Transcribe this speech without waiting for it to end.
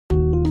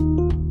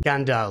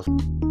Gandalf,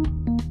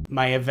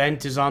 my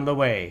event is on the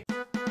way.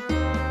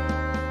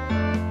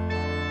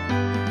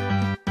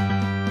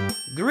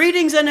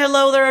 Greetings and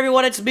hello there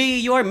everyone, it's me,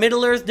 your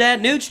Middle-earth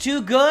dad, Nooch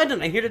Too Good,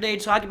 and I'm here today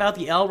to talk about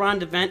the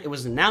Elrond event. It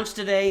was announced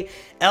today.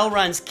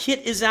 Elrond's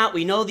kit is out.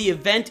 We know the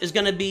event is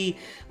going to be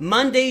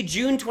Monday,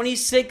 June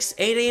 26,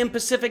 8 a.m.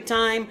 Pacific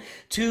time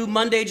to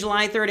Monday,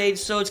 July 3rd, 8.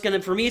 So it's going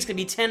to, for me, it's going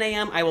to be 10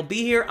 a.m. I will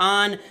be here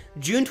on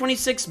June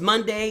 26,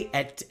 Monday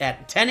at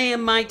 10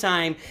 a.m. my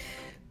time,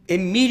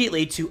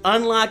 immediately to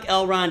unlock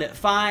Elrond at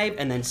 5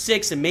 and then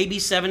 6 and maybe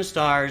 7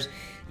 stars.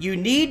 You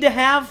need to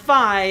have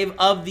 5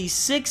 of the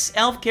 6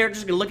 elf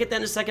characters. We're going to look at that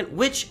in a second.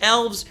 Which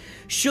elves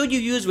should you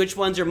use? Which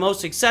ones are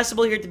most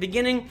accessible here at the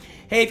beginning?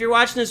 Hey, if you're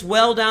watching this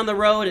well down the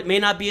road, it may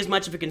not be as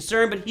much of a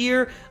concern, but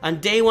here on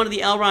day 1 of the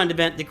Elrond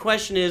event, the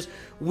question is,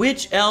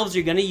 which elves are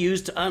you going to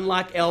use to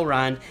unlock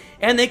Elrond?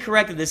 And they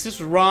corrected this. This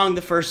was wrong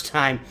the first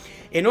time.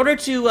 In order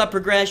to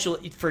progress,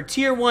 for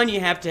tier 1,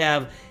 you have to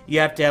have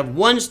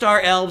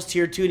 1-star elves.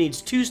 Tier 2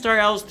 needs 2-star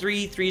elves,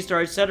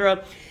 3-star,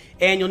 etc.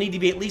 And you'll need to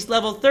be at least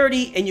level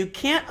 30, and you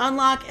can't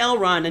unlock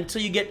Elrond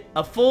until you get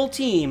a full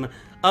team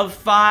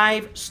of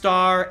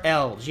 5-star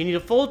elves. You need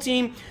a full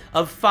team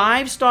of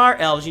 5-star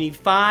elves. You need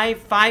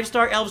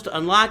 5-star elves to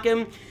unlock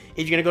him.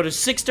 If you're going to go to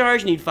 6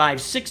 stars, you need 5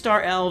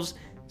 6-star elves.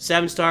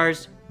 7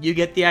 stars, you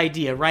get the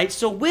idea, right?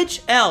 So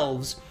which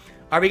elves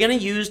are we going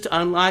to use to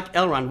unlock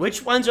Elrond?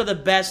 Which ones are the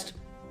best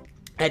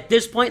at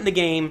this point in the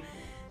game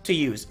to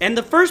use? And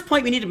the first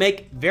point we need to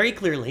make very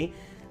clearly,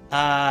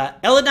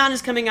 Elrond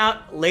is coming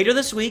out later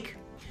this week.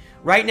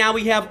 Right now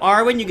we have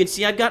Arwen. You can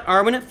see I've got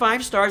Arwen at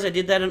 5 stars. I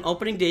did that on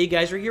opening day. You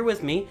guys were here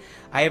with me.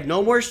 I have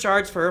no more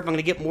shards for her. If I'm going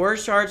to get more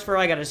shards for her,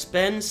 I got to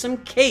spend some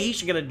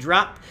cash. I got to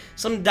drop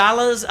some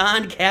dollars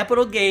on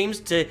Capital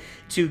Games to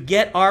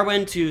get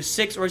Arwen to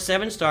 6 or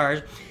 7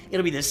 stars.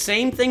 It'll be the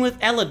same thing with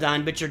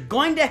Elrond, but you're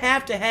going to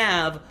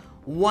have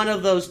one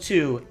of those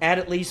two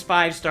at least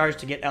 5 stars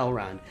to get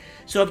Elrond.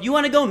 So if you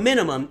want to go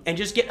minimum and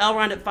just get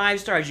Elrond at 5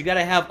 stars, you got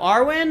to have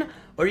Arwen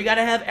or you got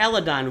to have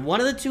Elrond. One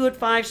of the two at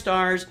 5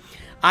 stars.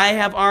 I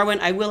have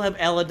Arwen. I will have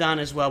Elrond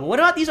as well. But what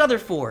about these other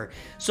 4?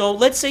 So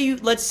let's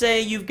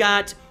say you've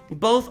got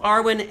both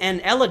Arwen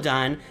and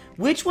Elrond.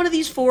 Which one of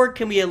these 4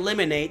 can we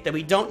eliminate that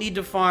we don't need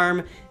to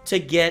farm to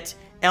get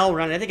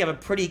Elrond? I think I have a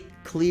pretty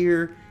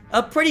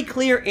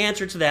clear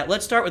answer to that.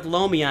 Let's start with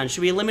Lomion.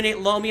 Should we eliminate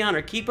Lomion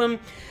or keep him?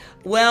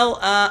 Well,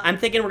 I'm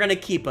thinking we're going to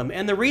keep him.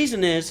 And the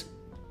reason is,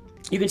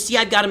 you can see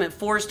I've got him at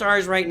 4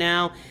 stars right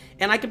now.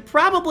 And I could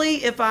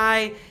probably, if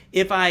I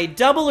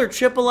double or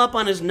triple up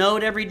on his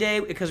node every day,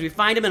 because we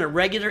find him in a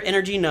regular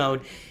energy node,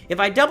 if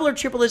I double or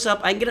triple this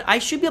up, I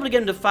should be able to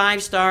get him to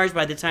 5 stars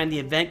by the time the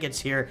event gets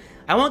here.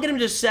 I won't get him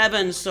to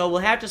 7, so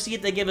we'll have to see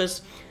if they give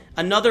us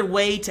another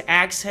way to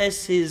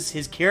access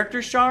his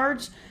character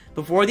shards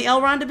before the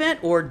Elrond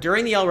event or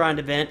during the Elrond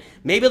event.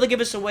 Maybe they'll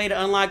give us a way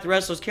to unlock the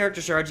rest of those character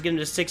shards, get him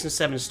to 6 and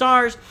 7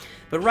 stars.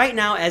 But right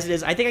now, as it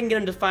is, I think I can get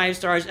him to 5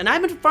 stars. And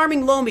I've been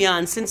farming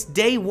Lomion since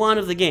day 1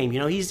 of the game. You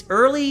know, he's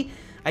early.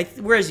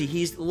 Where is he?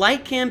 He's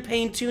light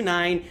campaign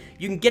 2.9.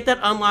 You can get that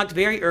unlocked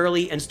very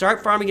early and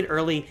start farming it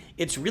early.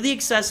 It's really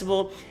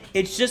accessible.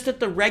 It's just that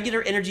the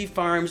regular energy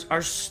farms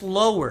are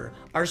slower,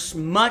 are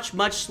much,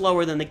 much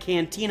slower than the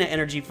Cantina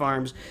energy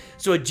farms.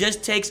 So it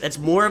just takes, it's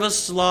more of a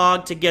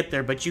slog to get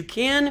there. But you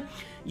can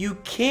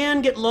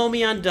get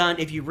Lomion done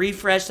if you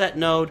refresh that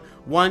node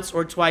once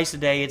or twice a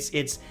day.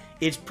 It's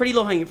pretty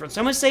low-hanging fruit.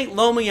 So I'm going to say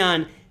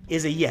Lomion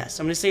is a yes.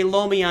 I'm going to say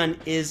Lomion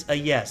is a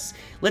yes.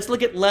 Let's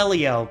look at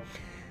Lelio.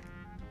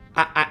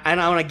 I don't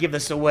want to give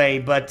this away,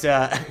 but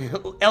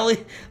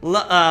Lelio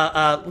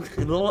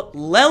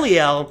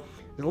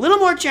is a little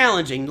more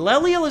challenging.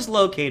 Lelio is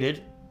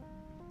located,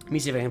 let me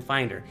see if I can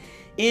find her,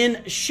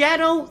 in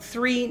Shadow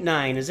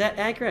 3-9. Is that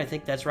accurate? I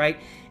think that's right.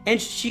 And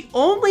she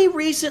only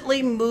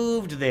recently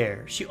moved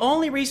there.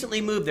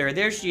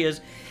 There she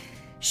is.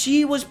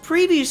 She was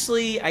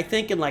previously, I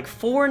think, in like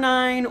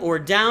 4-9 or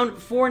down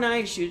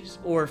 4-9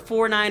 or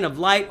 4-9 of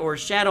light or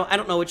shadow. I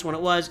don't know which one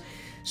it was.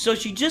 So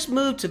she just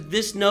moved to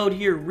this node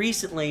here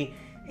recently,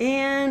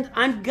 and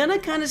I'm gonna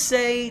kind of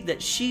say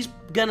that she's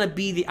gonna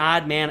be the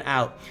odd man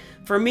out.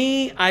 For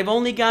me, I've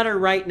only got her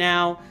right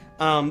now.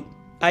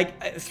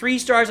 3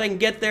 stars I can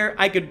get there.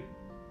 I could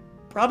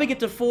probably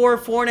get to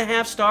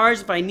 4.5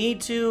 stars if I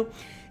need to.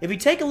 If we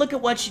take a look at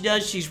what she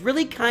does, she's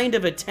really kind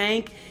of a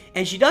tank,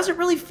 and she doesn't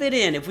really fit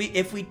in. If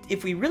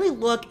we really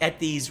look at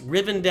these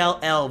Rivendell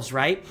elves,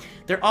 right?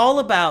 They're all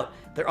about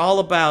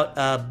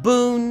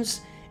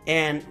boons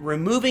and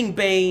removing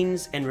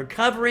banes and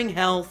recovering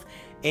health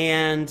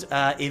and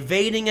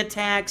evading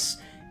attacks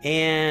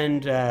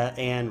and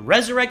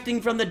resurrecting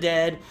from the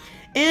dead.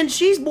 And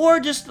she's more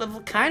just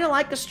kind of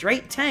like a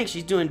straight tank.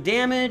 She's doing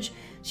damage.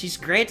 She's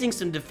granting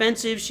some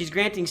defensive. She's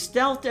granting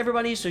stealth to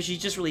everybody, so she's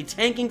just really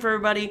tanking for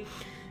everybody.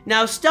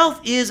 Now,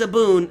 stealth is a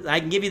boon, I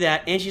can give you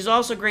that, and she's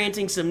also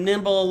granting some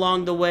nimble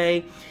along the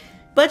way.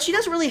 But she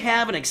doesn't really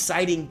have an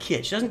exciting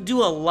kit. She doesn't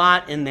do a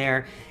lot in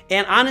there.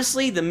 And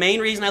honestly, the main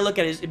reason I look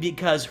at it is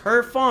because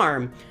her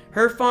farm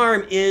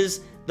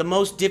is the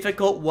most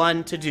difficult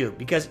one to do,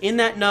 because in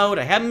that node,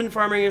 I haven't been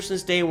farming her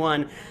since day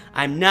one.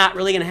 I'm not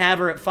really going to have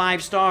her at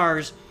 5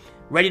 stars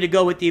ready to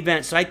go with the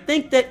event. So I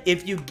think that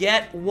if you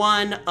get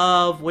one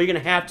of, well, you're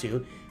going to have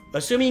to,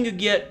 assuming you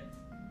get,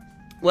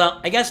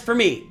 well, I guess for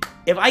me,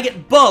 if I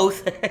get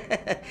both,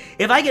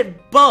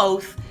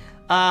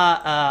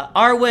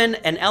 Arwen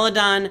and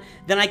Eladon,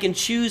 then I can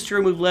choose to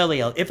remove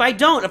Leliel. If I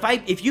don't,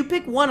 if you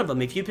pick one of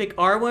them, if you pick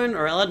Arwen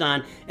or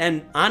Eladon,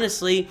 and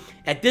honestly,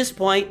 at this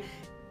point,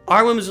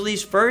 Arwen was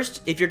released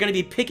first. If you're going to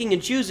be picking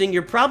and choosing,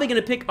 you're probably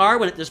going to pick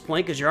Arwen at this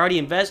point because you're already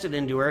invested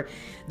into her.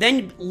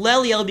 Then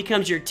Leliel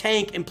becomes your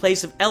tank in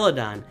place of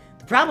Eladon.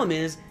 The problem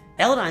is,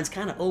 Eladon's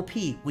kind of OP,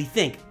 we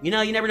think. You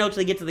know, you never know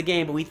until you get to the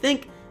game, but we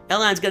think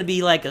Eladon's going to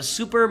be like a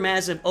super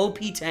massive OP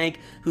tank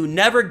who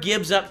never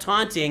gives up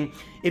taunting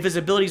if his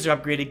abilities are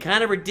upgraded.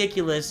 Kind of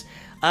ridiculous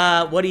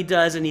what he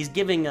does, and he's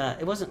giving,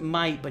 it wasn't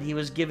might, but he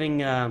was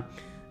giving, oh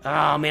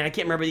man, I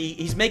can't remember.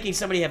 He's making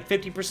somebody have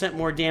 50%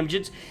 more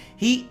damage.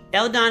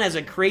 Eladon has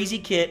a crazy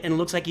kit, and it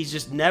looks like he's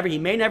just he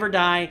may never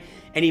die,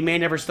 and he may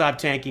never stop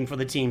tanking for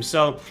the team.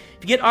 So, if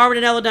you get Arwen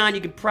and Eladon,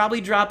 you could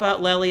probably drop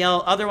out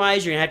Leliel.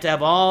 Otherwise, you're going to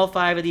have all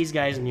 5 of these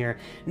guys in here.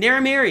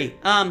 Naramiri,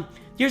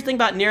 here's the thing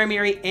about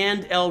Naramiri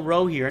and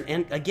Elrond here,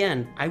 and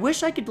again, I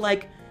wish I could,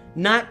 like,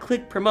 not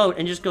click promote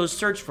and just go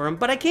search for him,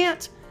 but I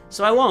can't,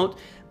 so I won't.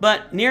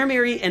 But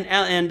Naramiri and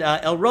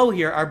Elrond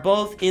here are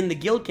both in the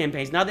guild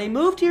campaigns. Now, they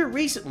moved here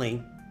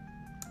recently.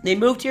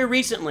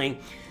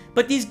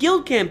 But these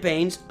guild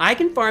campaigns, I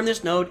can farm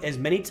this node as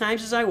many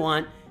times as I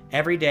want,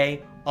 every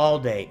day, all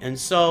day. And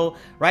so,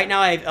 right now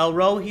I have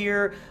Elrond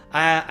here.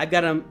 I've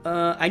got him,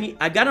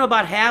 I've got him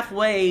about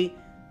halfway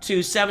to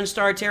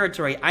 7-star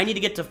territory. I need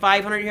to get to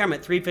 500 here. I'm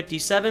at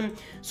 357.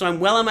 So I'm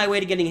well on my way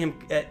to getting him,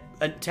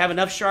 to have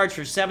enough shards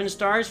for 7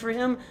 stars for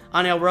him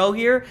on Elrond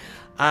here.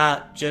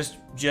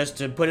 Just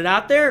to put it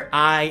out there,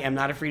 I am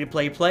not a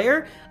free-to-play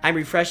player. I'm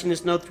refreshing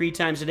this node 3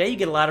 times a day. You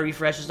get a lot of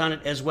refreshes on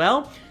it as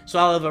well. So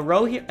I'll have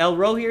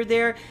Elrond here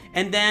there,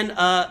 and then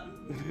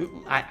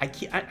I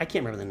can't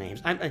remember the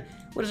names.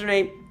 What is her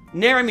name?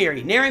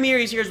 Naramiri.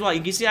 Naramiri's here as well.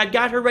 You can see I've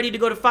got her ready to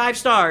go to 5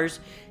 stars.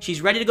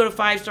 She's ready to go to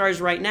 5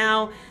 stars right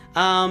now.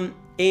 And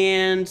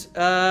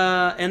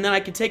then I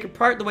can take her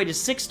part of the way to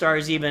 6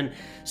 stars even.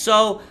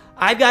 So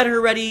I've got her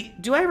ready.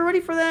 Do I have her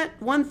ready for that?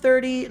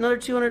 130, another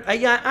 200.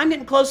 Yeah, I'm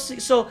getting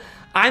close. So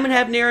I'm going to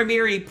have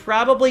Naramiri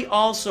probably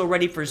also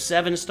ready for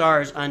 7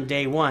 stars on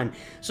day 1.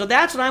 So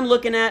that's what I'm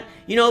looking at.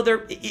 You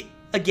know,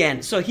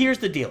 again, so here's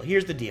the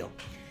deal.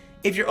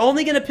 If you're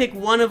only going to pick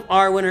one of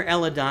Arwen or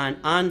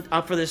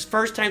Eladon for this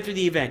first time through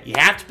the event, you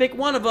have to pick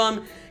one of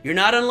them. You're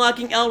not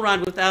unlocking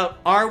Elrond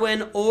without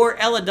Arwen or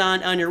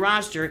Eladon on your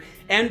roster.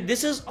 And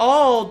this is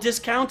all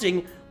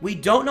discounting. We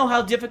don't know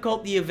how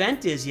difficult the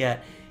event is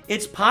yet.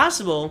 It's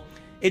possible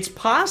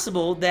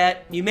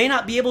that you may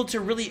not be able to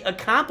really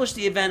accomplish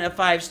the event at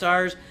 5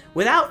 stars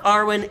without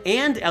Arwen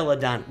and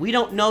Eladon. We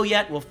don't know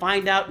yet. We'll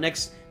find out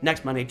next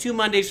Monday, 2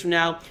 Mondays from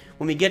now,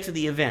 when we get to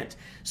the event.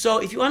 So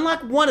if you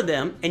unlock one of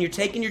them and you're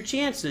taking your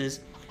chances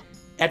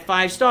at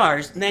 5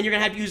 stars, then you're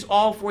going to have to use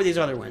all 4 of these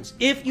other ones.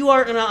 If you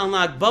are going to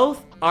unlock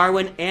both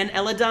Arwen and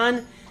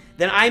Eladon,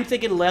 then I'm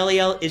thinking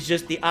Leliel is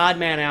just the odd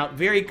man out.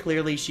 Very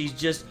clearly,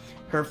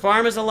 her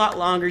farm is a lot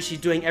longer. She's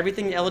doing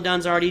everything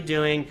Eladon's already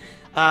doing.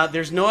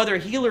 There's no other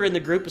healer in the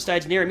group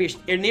besides Naramiri.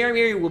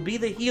 Naramiri will be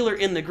the healer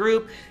in the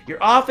group. Your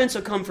offense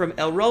will come from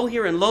Elrond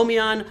here and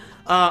Lomion.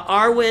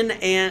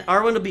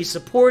 Arwen will be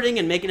supporting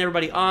and making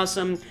everybody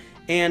awesome.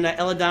 And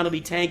Eladon will be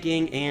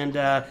tanking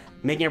and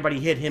making everybody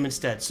hit him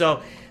instead.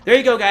 So there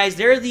you go, guys.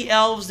 There are the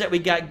elves that we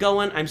got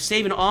going. I'm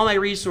saving all my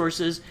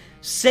resources.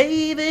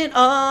 Saving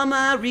all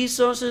my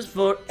resources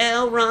for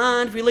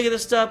Elrond. If we look at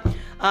this stuff,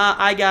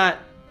 I got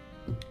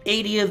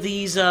 80 of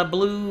these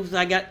blues.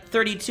 I got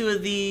 32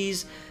 of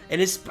these.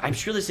 And I'm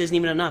sure this isn't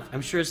even enough.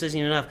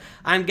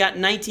 I've got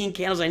 19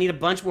 candles. I need a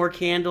bunch more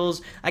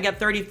candles. I got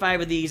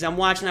 35 of these. I'm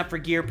watching out for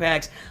gear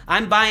packs.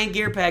 I'm buying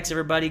gear packs,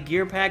 everybody.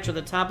 Gear packs are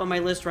the top of my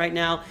list right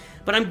now.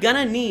 But I'm going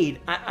to need,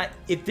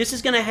 if this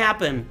is going to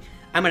happen,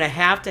 I'm going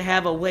to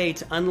have a way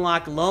to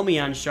unlock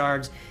Lomion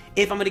shards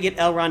if I'm going to get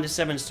Elrond to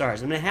 7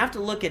 stars. I'm going to have to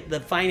look at the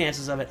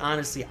finances of it,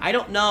 honestly. I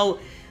don't know.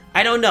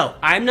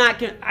 I'm not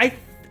going to,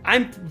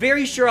 I'm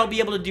very sure I'll be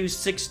able to do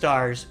 6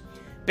 stars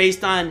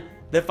based on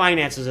the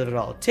finances of it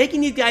all.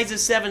 Taking these guys to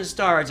 7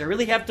 stars, I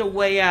really have to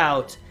weigh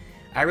out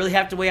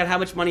how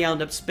much money I'll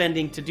end up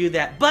spending to do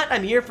that. But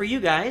I'm here for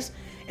you guys,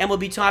 and we'll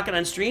be talking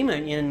on stream,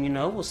 and you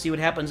know, we'll see what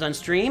happens on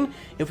stream.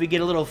 If we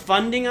get a little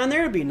funding on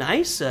there, it'd be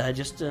nice. Yeah,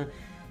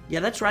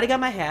 that's right. I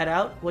got my hat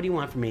out. What do you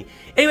want from me?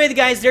 Anyway,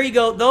 guys, there you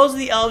go. Those are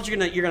the elves you're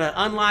gonna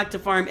unlock to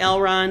farm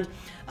Elrond.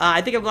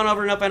 I think I've gone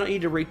over enough. I don't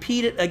need to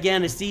repeat it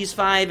again. It's these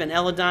 5 and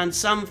Eladon,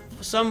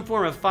 some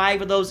form of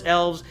 5 of those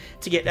elves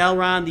to get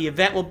Elrond. The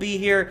event will be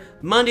here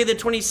Monday the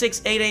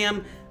 26th, 8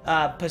 a.m.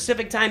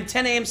 Pacific time,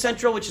 10 a.m.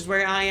 Central, which is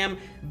where I am.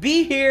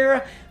 Be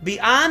here, be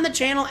on the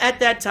channel at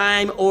that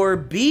time, or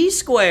be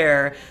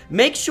square.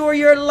 Make sure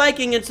you're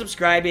liking and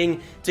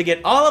subscribing to get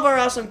all of our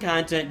awesome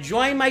content.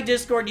 Join my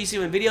Discord. You see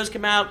when videos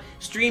come out,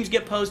 streams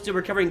get posted.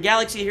 We're covering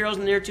Galaxy Heroes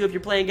in there too if you're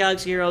playing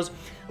Galaxy Heroes.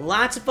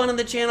 Lots of fun on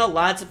the channel,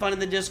 lots of fun in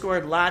the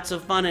Discord, lots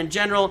of fun in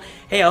general.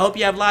 Hey, I hope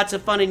you have lots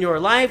of fun in your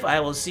life. I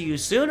will see you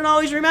soon, and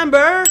always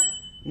remember,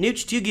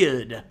 Nooch too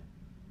good.